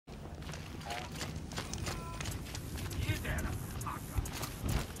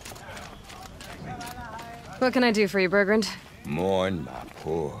What can I do for you, Bergrand? Mourn my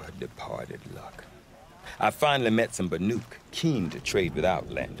poor departed luck. I finally met some Banuk, keen to trade with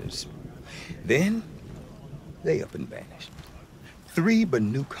outlanders. Then, they up and vanished. 3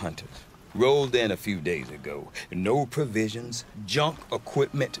 Banuk hunters rolled in a few days ago. No provisions, junk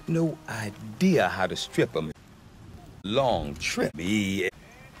equipment, no idea how to strip them. Long trip. They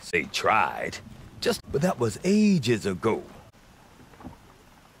tried. But that was ages ago.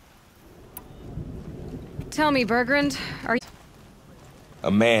 Tell me, Bergrand, are you... A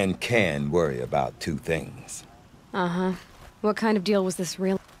man can worry about 2 things. Uh-huh. What kind of deal was this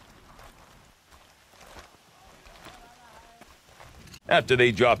real? After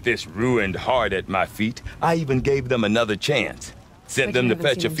they dropped this ruined heart at my feet, I even gave them another chance. Sent them to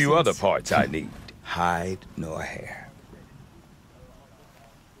fetch a few other parts I need. Hide nor hair.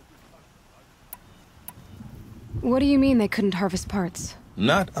 What do you mean they couldn't harvest parts?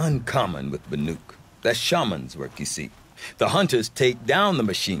 Not uncommon with Banuk. That's shaman's work, you see. The hunters take down the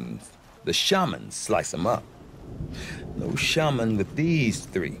machines. The shamans slice them up. No shaman with these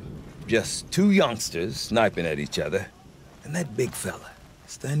 3. Just 2 youngsters sniping at each other. And that big fella,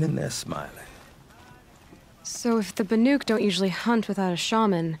 standing there smiling. So if the Banuk don't usually hunt without a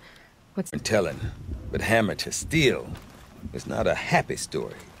shaman, what's... I'm telling, but hammer to steel is not a happy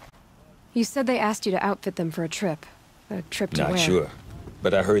story. You said they asked you to outfit them for a trip. A trip to where? Not sure,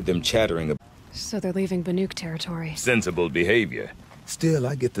 but I heard them chattering about... So they're leaving Banuk territory. Sensible behavior. Still,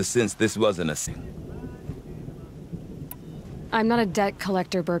 I get the sense this wasn't a thing. I'm not a debt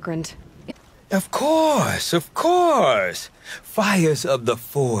collector, Bergrand. Of course, of course. Fires of the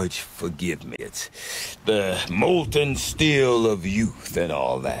forge, forgive me. It's the molten steel of youth and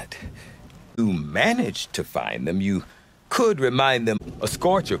all that. You managed to find them. You could remind them a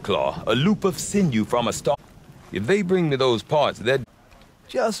scorcher claw, a loop of sinew from a star. If they bring me those parts, they'd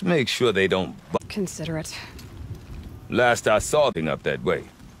just make sure they don't... Consider it. Last I saw them up that way.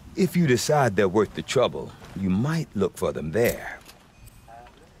 If you decide they're worth the trouble, you might look for them there.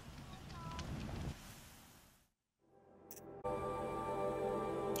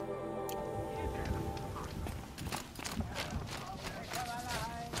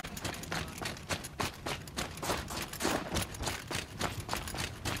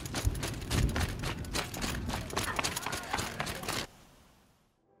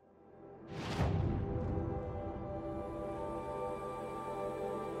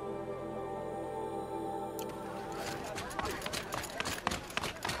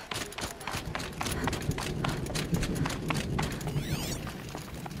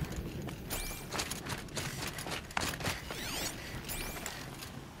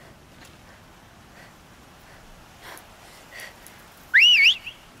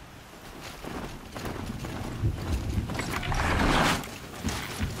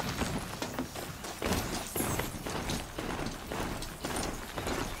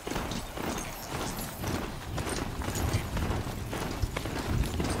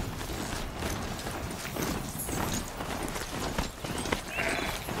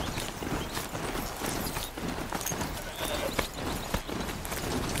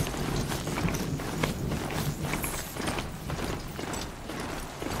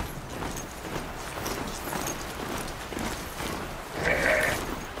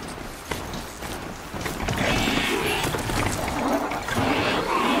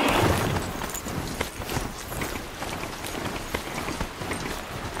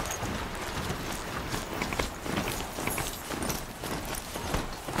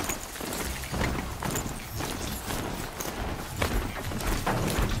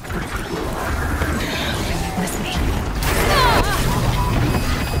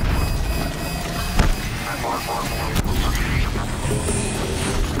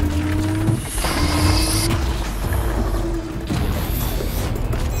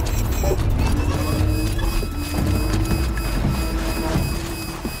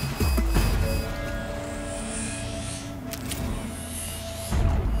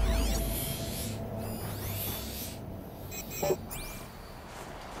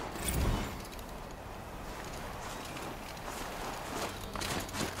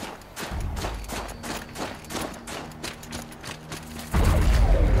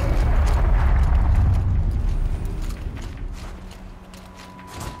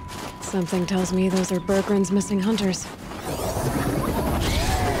 Something tells me those are Bergrand's missing hunters.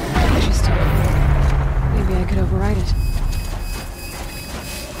 Interesting. Maybe I could override it.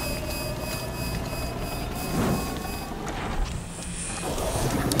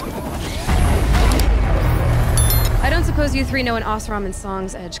 I don't suppose you 3 know an Osram and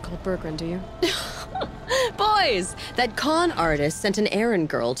Song's edge called Bergrand, do you? Boys, that con artist sent an errand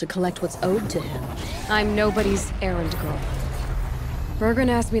girl to collect what's owed to him. I'm nobody's errand girl. Bergren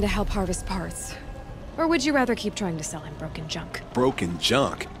asked me to help harvest parts. Or would you rather keep trying to sell him broken junk? Broken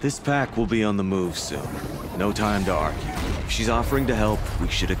junk? This pack will be on the move soon. No time to argue. If she's offering to help, we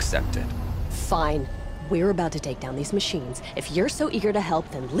should accept it. Fine. We're about to take down these machines. If you're so eager to help,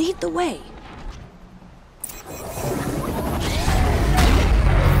 then lead the way.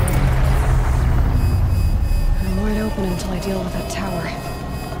 I'm wide open until I deal with that tower.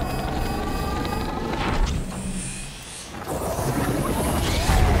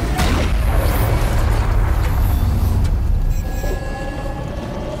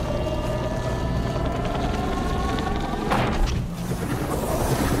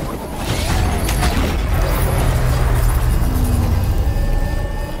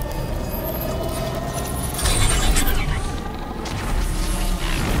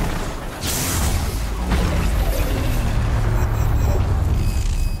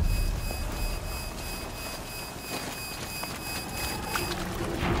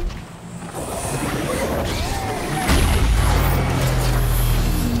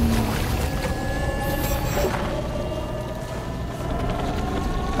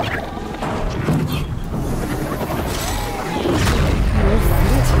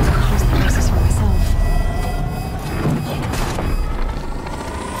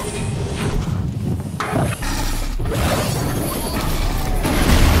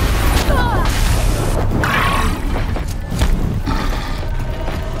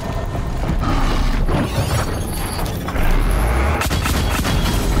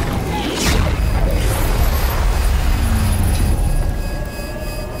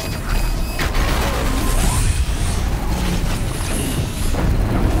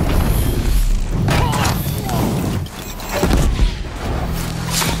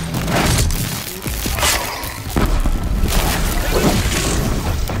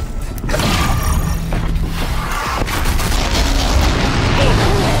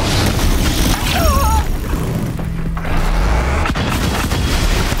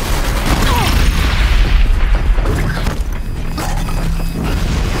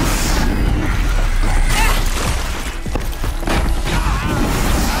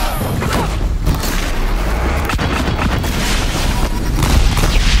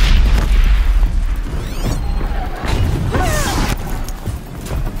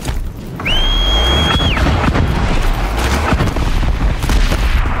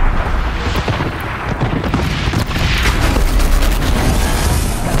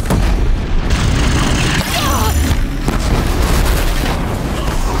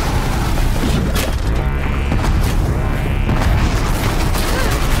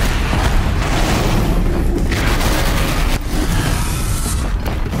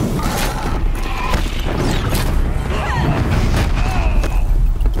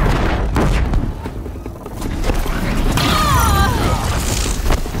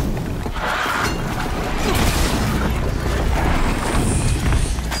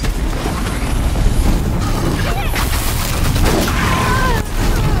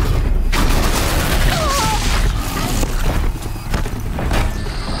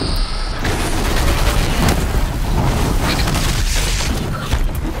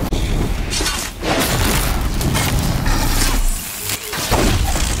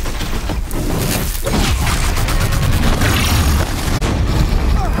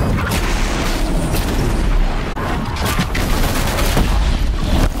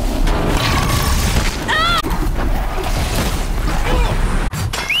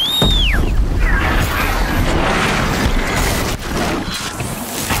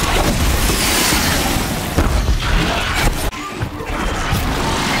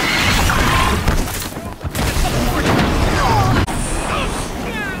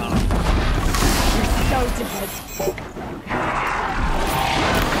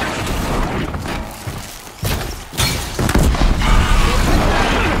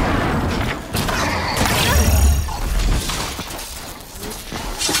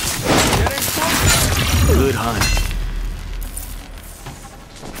 Good hunt.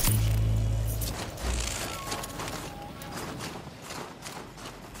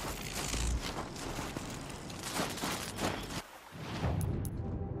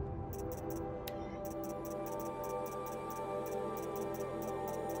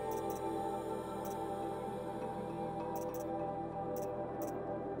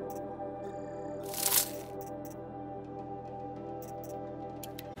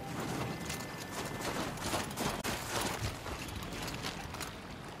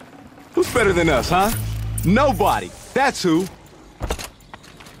 Who's better than us, huh? Nobody. That's who.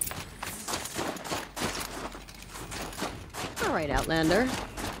 All right, Outlander.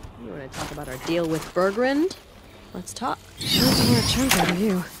 You want to talk about our deal with Bergrand? Let's talk. Sure tore a chunk out of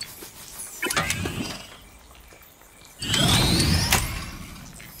you.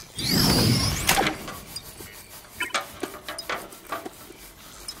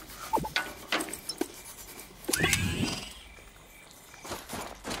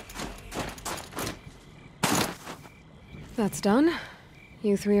 That's done.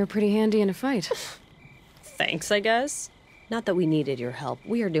 You three are pretty handy in a fight. Thanks, I guess. Not that we needed your help.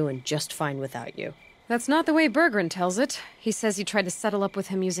 We are doing just fine without you. That's not the way Bergrand tells it. He says you tried to settle up with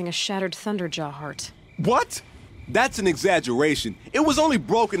him using a shattered Thunderjaw heart. What? That's an exaggeration. It was only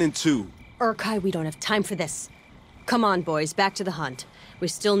broken in two. Urkai, we don't have time for this. Come on, boys, back to the hunt. We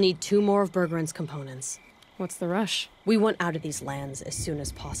still need 2 more of Bergrand's components. What's the rush? We want out of these lands as soon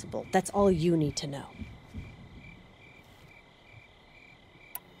as possible. That's all you need to know.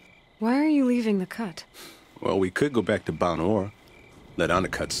 Why are you leaving the cut? Well, we could go back to Banuk. Let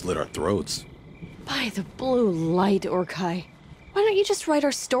Undercut slit our throats. By the blue light, Urkai. Why don't you just write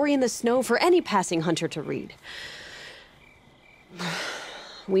our story in the snow for any passing hunter to read?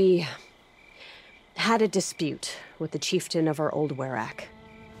 We had a dispute with the chieftain of our old Werak.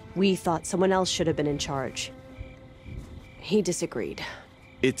 We thought someone else should have been in charge. He disagreed.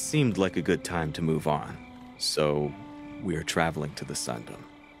 It seemed like a good time to move on, so we're traveling to the Sundom.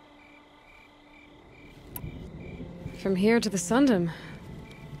 From here to the Sundom.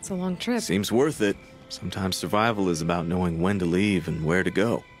 It's a long trip. Seems worth it. Sometimes survival is about knowing when to leave and where to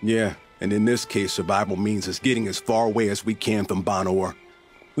go. Yeah, and in this case, survival means us getting as far away as we can from Banuk.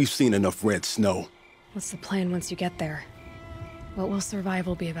 We've seen enough red snow. What's the plan once you get there? What will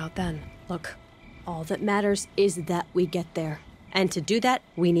survival be about then? Look, all that matters is that we get there. And to do that,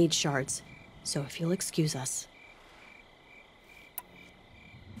 we need shards. So if you'll excuse us.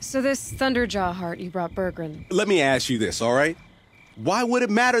 So this Thunderjaw heart you brought Bergrand. Let me ask you this, all right? Why would it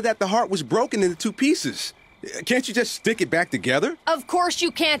matter that the heart was broken into 2 pieces? Can't you just stick it back together? Of course you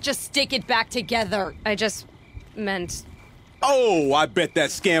can't just stick it back together. I just meant... Oh, I bet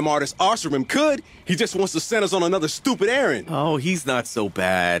that scam artist Arsarim could. He just wants to send us on another stupid errand. Oh, he's not so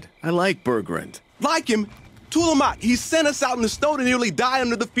bad. I like Bergrand. Like him? Tulamak, he sent us out in the snow to nearly die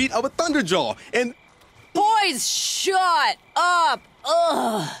under the feet of a Thunderjaw, and... Boys, shut up!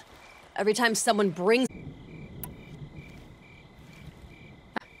 Ugh! Every time someone brings...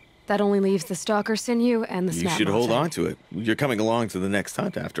 That only leaves the stalker sinew and the You snap should hold mountain. on to it. You're coming along to the next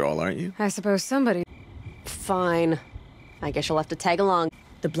hunt after all, aren't you? I suppose somebody... Fine. I guess you'll have to tag along.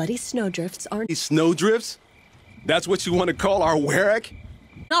 The bloody snowdrifts aren't... These snowdrifts? That's what you want to call our Werak?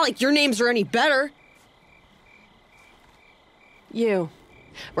 Not like your names are any better.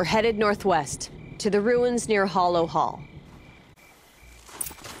 We're headed northwest, to the ruins near Hollow Hall.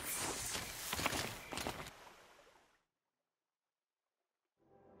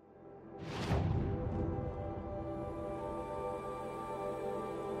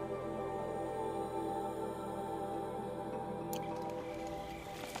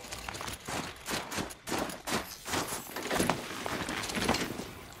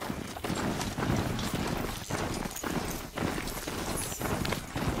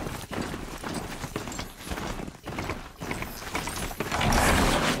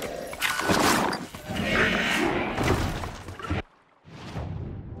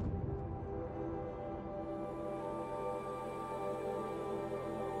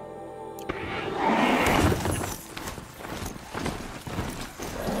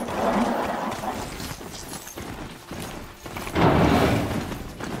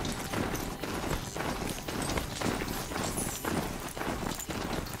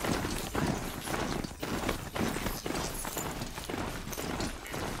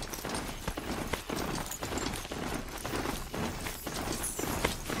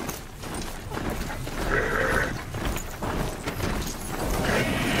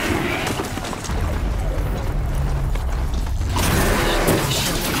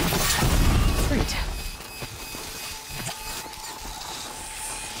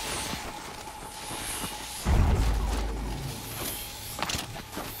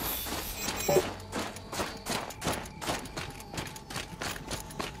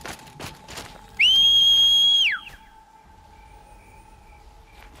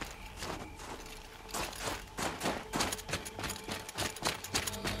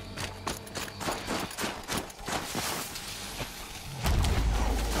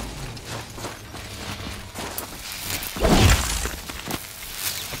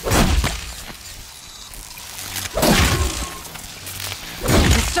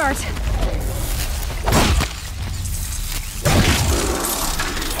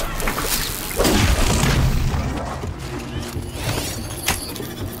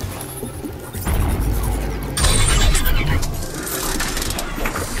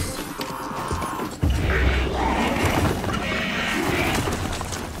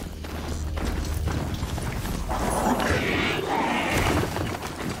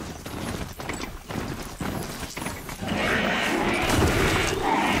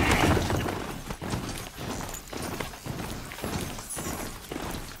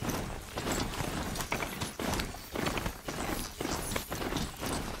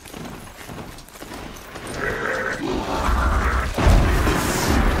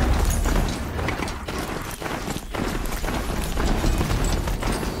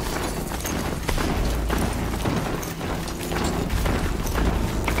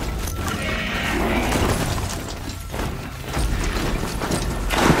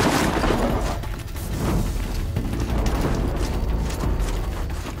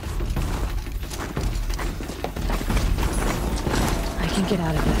 can get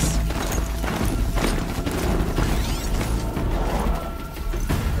out of this.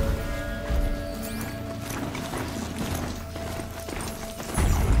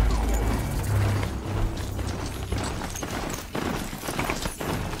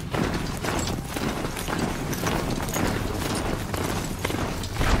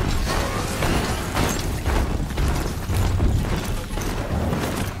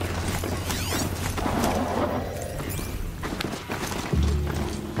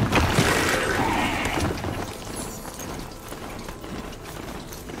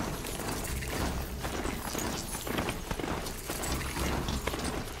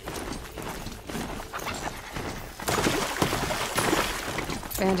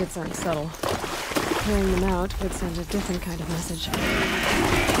 Bandits aren't subtle. Clearing them out would send a different kind of message.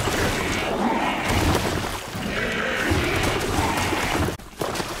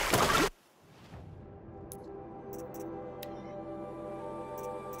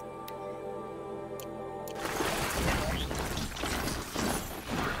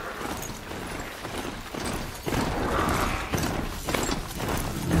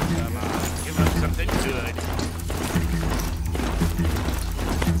 Come on, give us something good.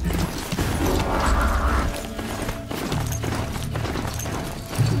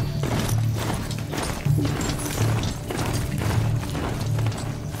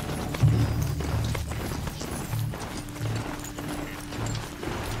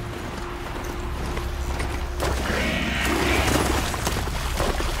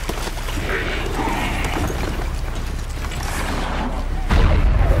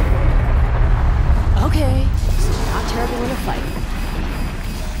 Okay, so not terrible in a fight.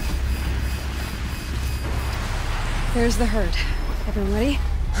 There's the herd. Everyone ready?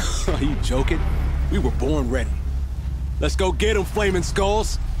 Are you joking? We were born ready. Let's go get them, flaming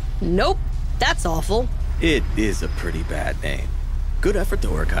skulls. Nope, that's awful. It is a pretty bad name. Good effort, though,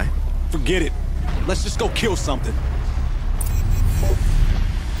 Urkai. Forget it. Let's just go kill something.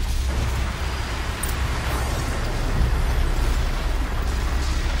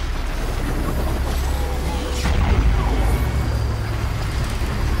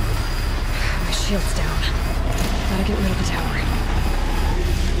 My shield's down. Gotta get rid of the tower.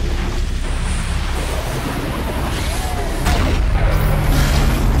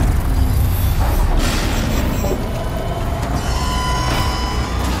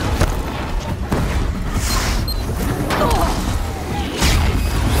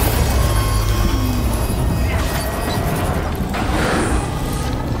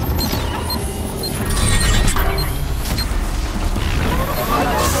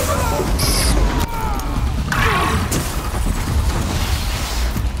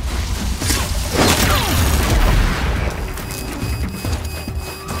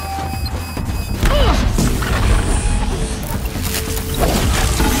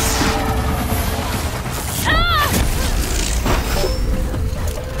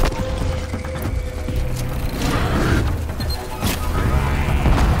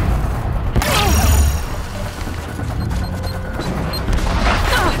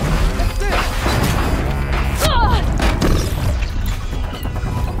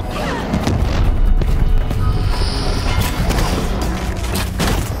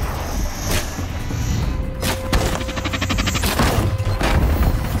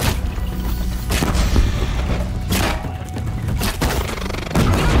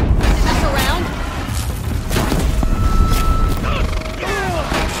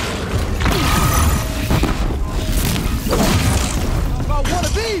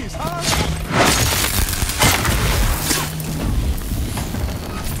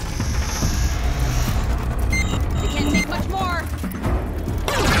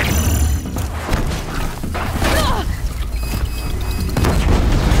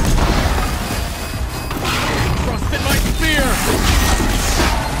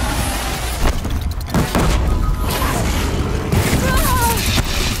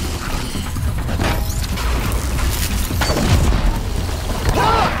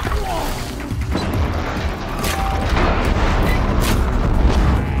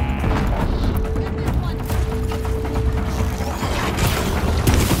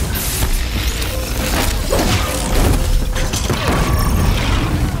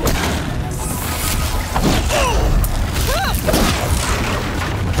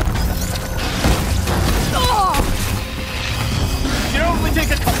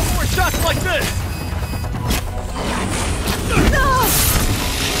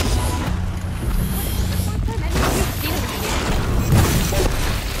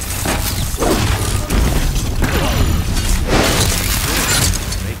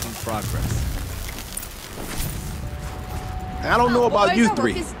 I don't know about boys, you our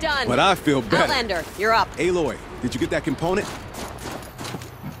three, work is done. but I feel better. Outlander, you're up. Aloy, did you get that component?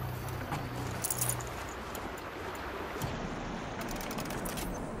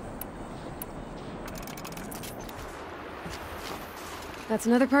 That's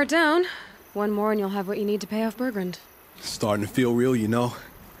another part down. One more and you'll have what you need to pay off Bergrand. Starting to feel real, you know.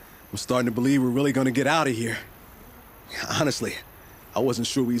 I'm starting to believe we're really gonna get out of here. Honestly, I wasn't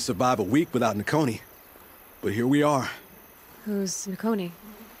sure we'd survive a week without Nakoni. But here we are. Who's Nakoni?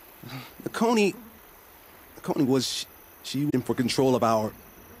 Nakoni was... She in for control of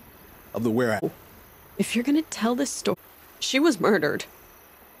the where. If you're gonna tell this story, she was murdered.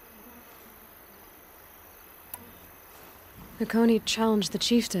 Nakoni challenged the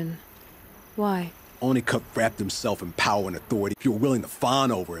chieftain. Why? Only Cook wrapped himself in power and authority. If you're willing to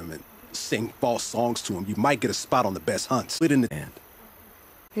fawn over him and sing false songs to him, you might get a spot on the best hunts. Split in the hand.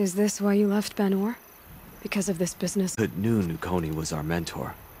 Is this why you left Banur? Because of this business? But knew Nakoni was our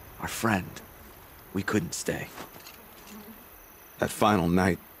mentor, our friend. We couldn't stay. That final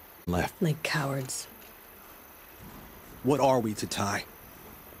night, left. Like cowards. What are we to Ty?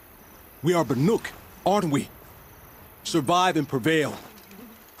 We are Banuk, aren't we? Survive and prevail.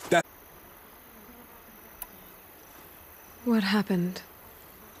 That... What happened?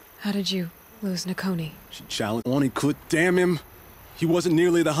 How did you lose Nakoni? She challenged on he could. Damn him. He wasn't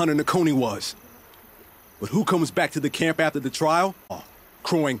nearly the hunter Nakoni was. But who comes back to the camp after the trial? Oh,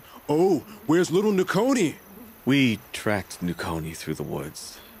 crowing, "Oh, where's little Nakoni?" We tracked Nakoni through the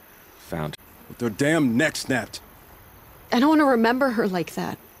woods. Found her. With their damn neck snapped. I don't want to remember her like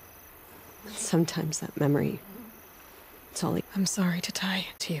that. Sometimes that memory... It's all... I'm sorry to tie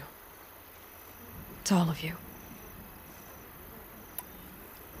to you. To all of you.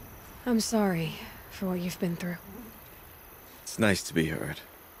 I'm sorry for what you've been through. It's nice to be heard.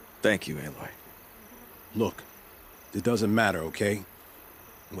 Thank you, Aloy. Look, it doesn't matter, okay?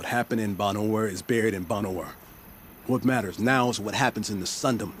 What happened in Banur is buried in Banur. What matters now is what happens in the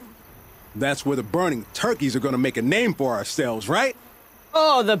Sundom. That's where the burning turkeys are gonna make a name for ourselves, right?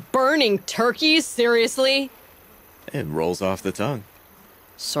 Oh, the burning turkeys? Seriously? It rolls off the tongue.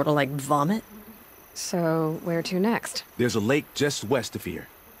 Sort of like vomit? So, where to next? There's a lake just west of here.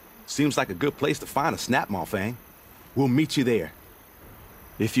 Seems like a good place to find a snapmaw fang. We'll meet you there.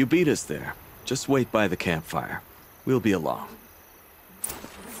 If you beat us there, just wait by the campfire. We'll be along.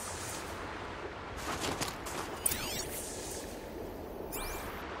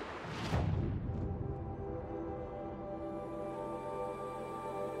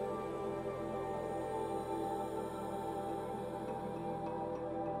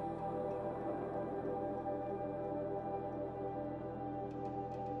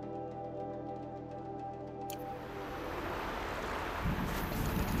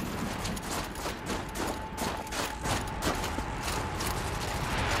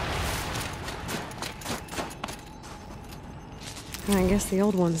 I guess the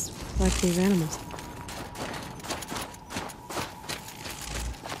old ones like these animals.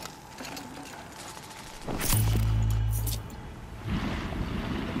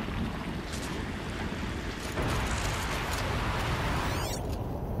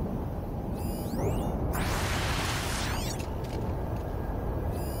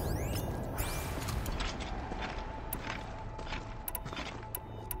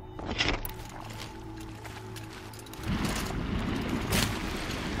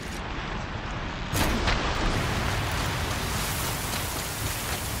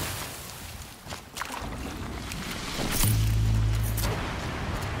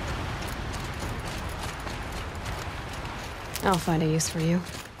 I'll find a use for you.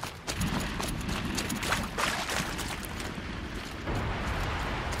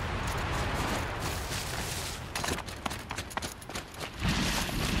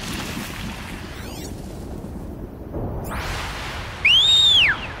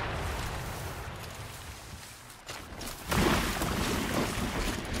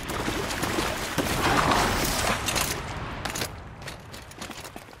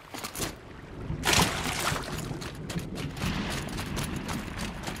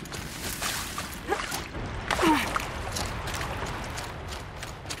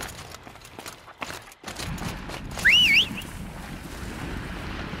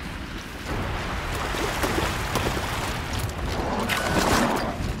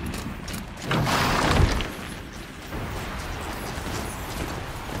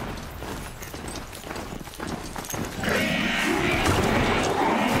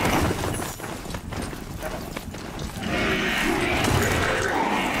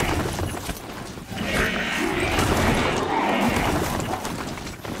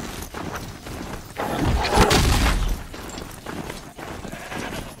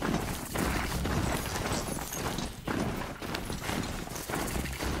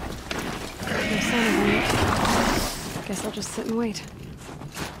 just sit and wait.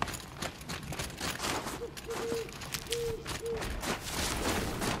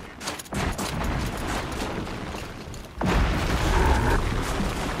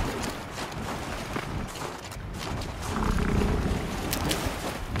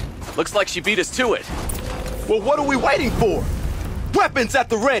 Looks like she beat us to it. Well, what are we waiting for? Weapons at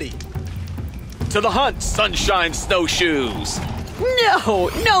the ready! To the hunt, sunshine snowshoes! No,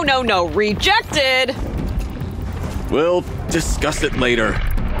 rejected! We'll discuss it later.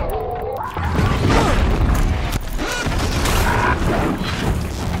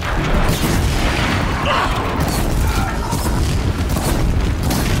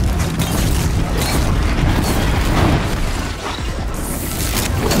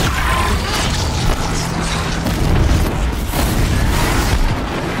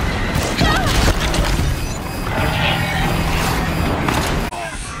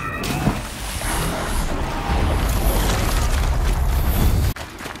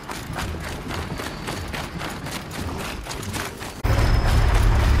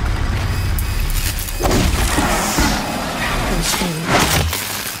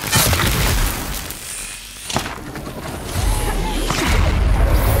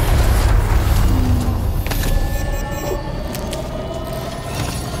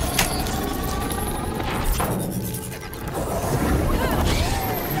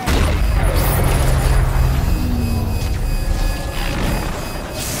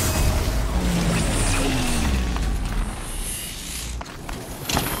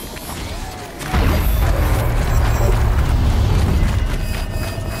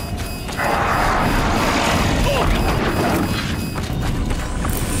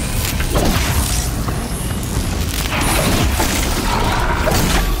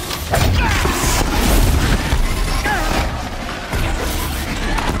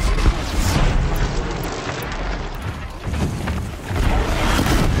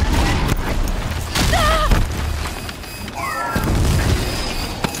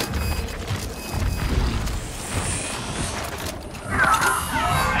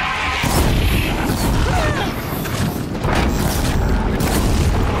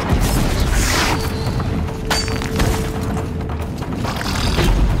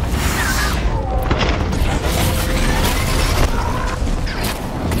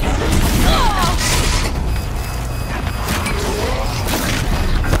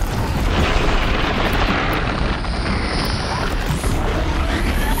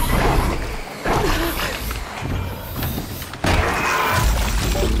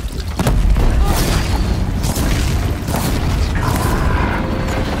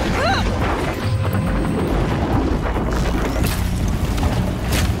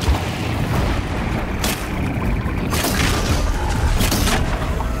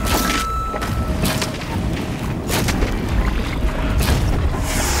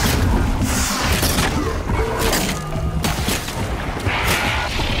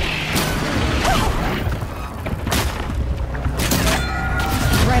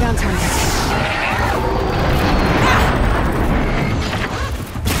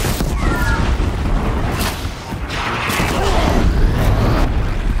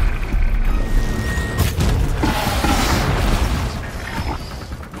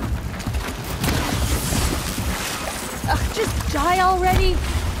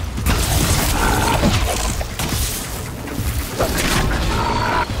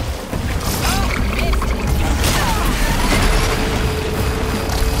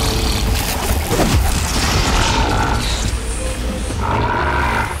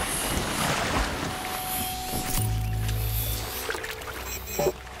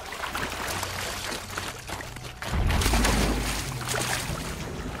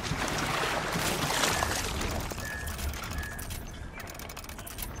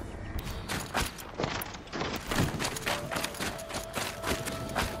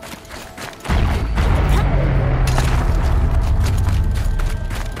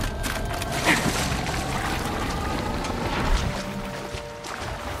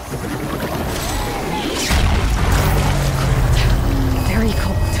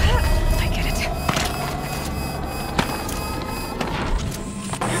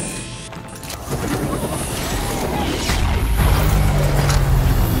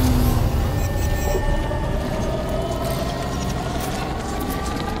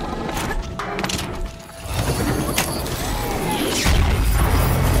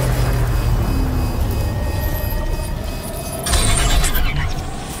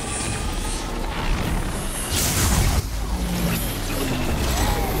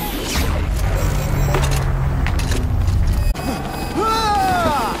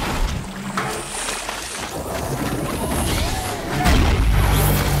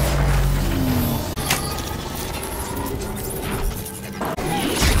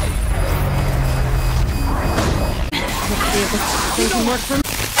 work for me.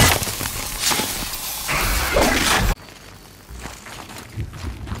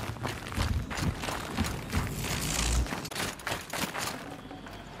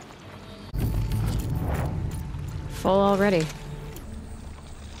 Full already.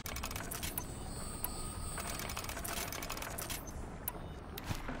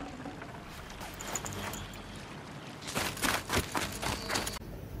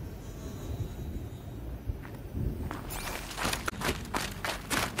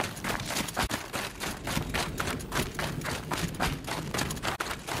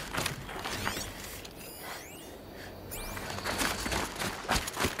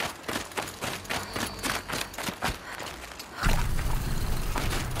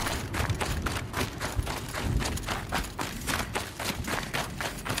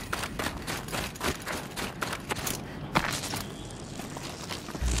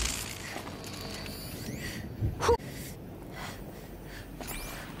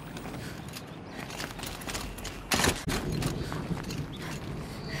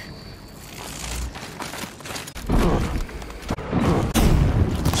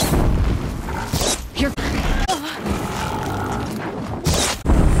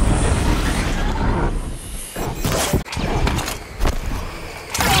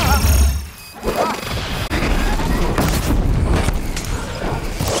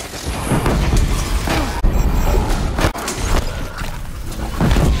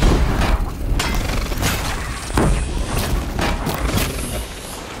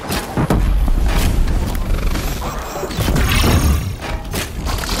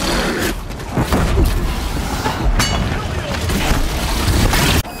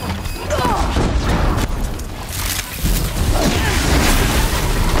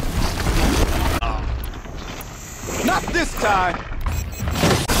 This time!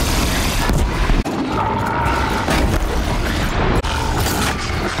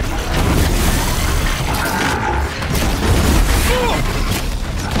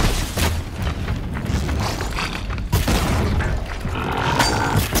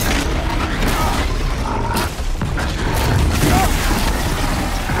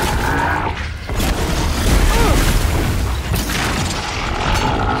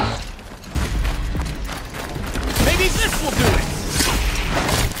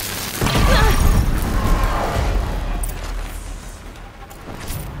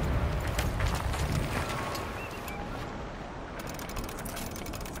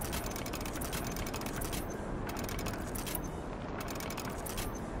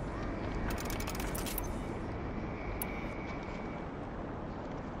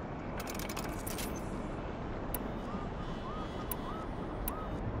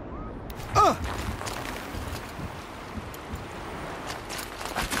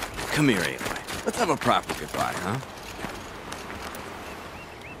 Come here, Aloy. Let's have a proper goodbye, huh?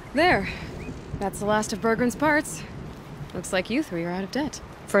 There. That's the last of Bergren's parts. Looks like you three are out of debt.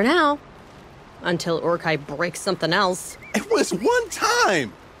 For now. Until Urkai breaks something else. It was one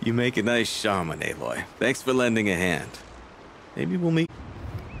time! You make a nice shaman, Aloy. Thanks for lending a hand. Maybe we'll meet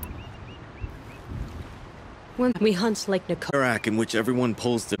When we hunt like Nicole. Iraq in which everyone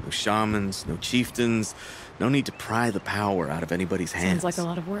pulls their no shamans, no chieftains, no need to pry the power out of anybody's hands. Sounds like a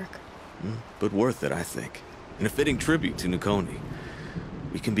lot of work. But worth it, I think. And a fitting tribute to Nukoni.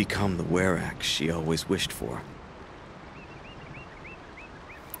 We can become the Werak she always wished for.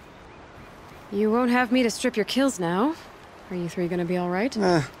 You won't have me to strip your kills now. Are you three gonna be all right?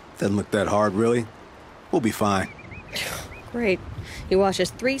 Doesn't look that hard, really. We'll be fine. Great. He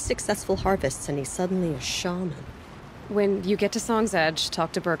watches 3 successful harvests and he's suddenly a shaman. When you get to Song's Edge,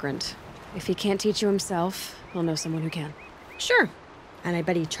 talk to Bergrand. If he can't teach you himself, he'll know someone who can. Sure. And I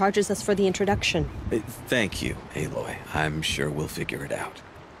bet he charges us for the introduction. Thank you, Aloy. I'm sure we'll figure it out.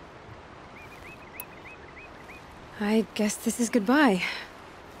 I guess this is goodbye.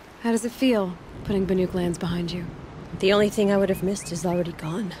 How does it feel, putting Banuk lands behind you? The only thing I would have missed is already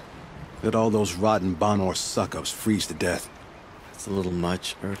gone. Let all those rotten Banor suck-ups freeze to death. It's a little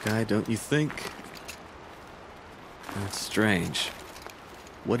much, Urkai, don't you think? That's strange.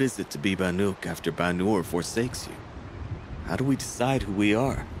 What is it to be Banuk after Banur forsakes you? How do we decide who we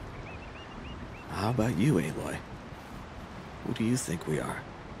are? How about you, Aloy? Who do you think we are?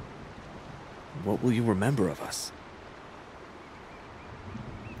 What will you remember of us?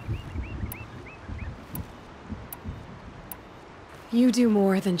 You do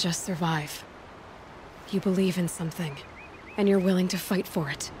more than just survive. You believe in something, and you're willing to fight for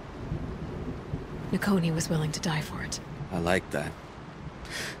it. Nukoni was willing to die for it. I like that.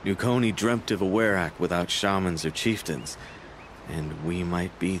 Nukoni dreamt of a Werak without shamans or chieftains, and we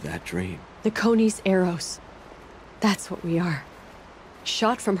might be that dream. Niconi's arrows. That's what we are.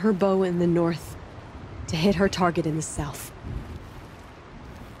 Shot from her bow in the north to hit her target in the south.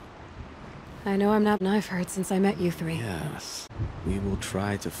 I know I'm not... I've heard since I met you three. Yes. We will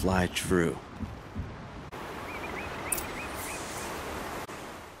try to fly true.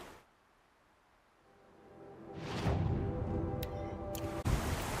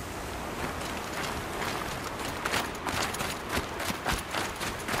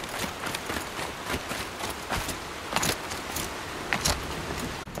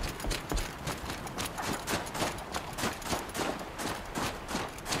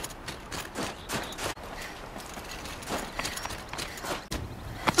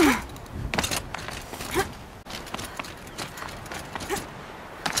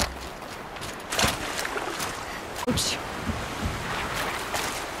 Ouch.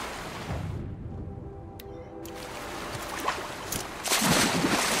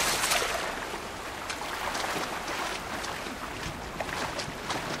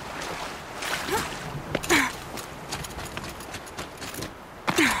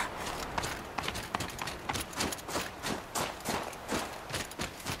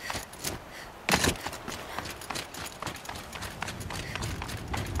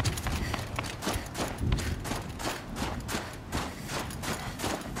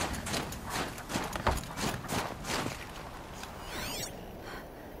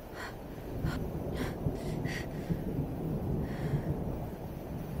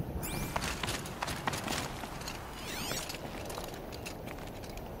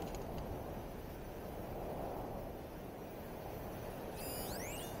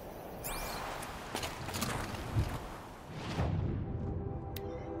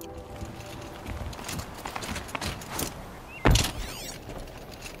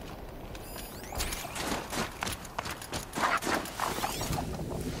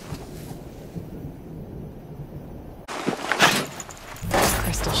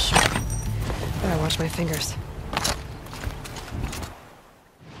 Crystal sharp. Better watch my fingers.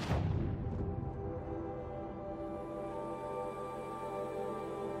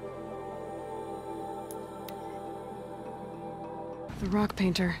 The rock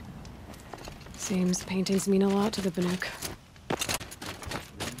painter. Seems paintings mean a lot to the Banuk.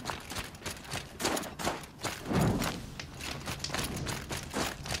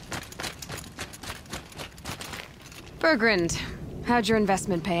 Bergrand, how'd your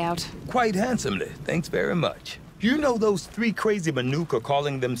investment pay out? Quite handsomely, thanks very much. You know those three crazy Banuk are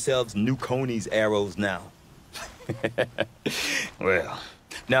calling themselves Nukoni's arrows now? Well,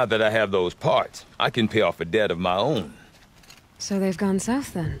 now that I have those parts, I can pay off a debt of my own. So they've gone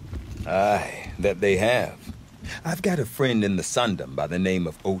south then? Aye, that they have. I've got a friend in the Sundom by the name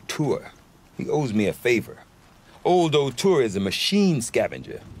of O'Toole. He owes me a favor. Old O'Toole is a machine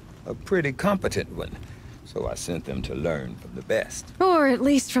scavenger, a pretty competent one. So I sent them to learn from the best. Or at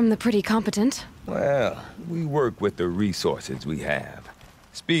least from the pretty competent. Well, we work with the resources we have.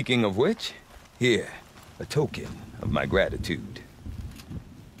 Speaking of which, here, a token of my gratitude.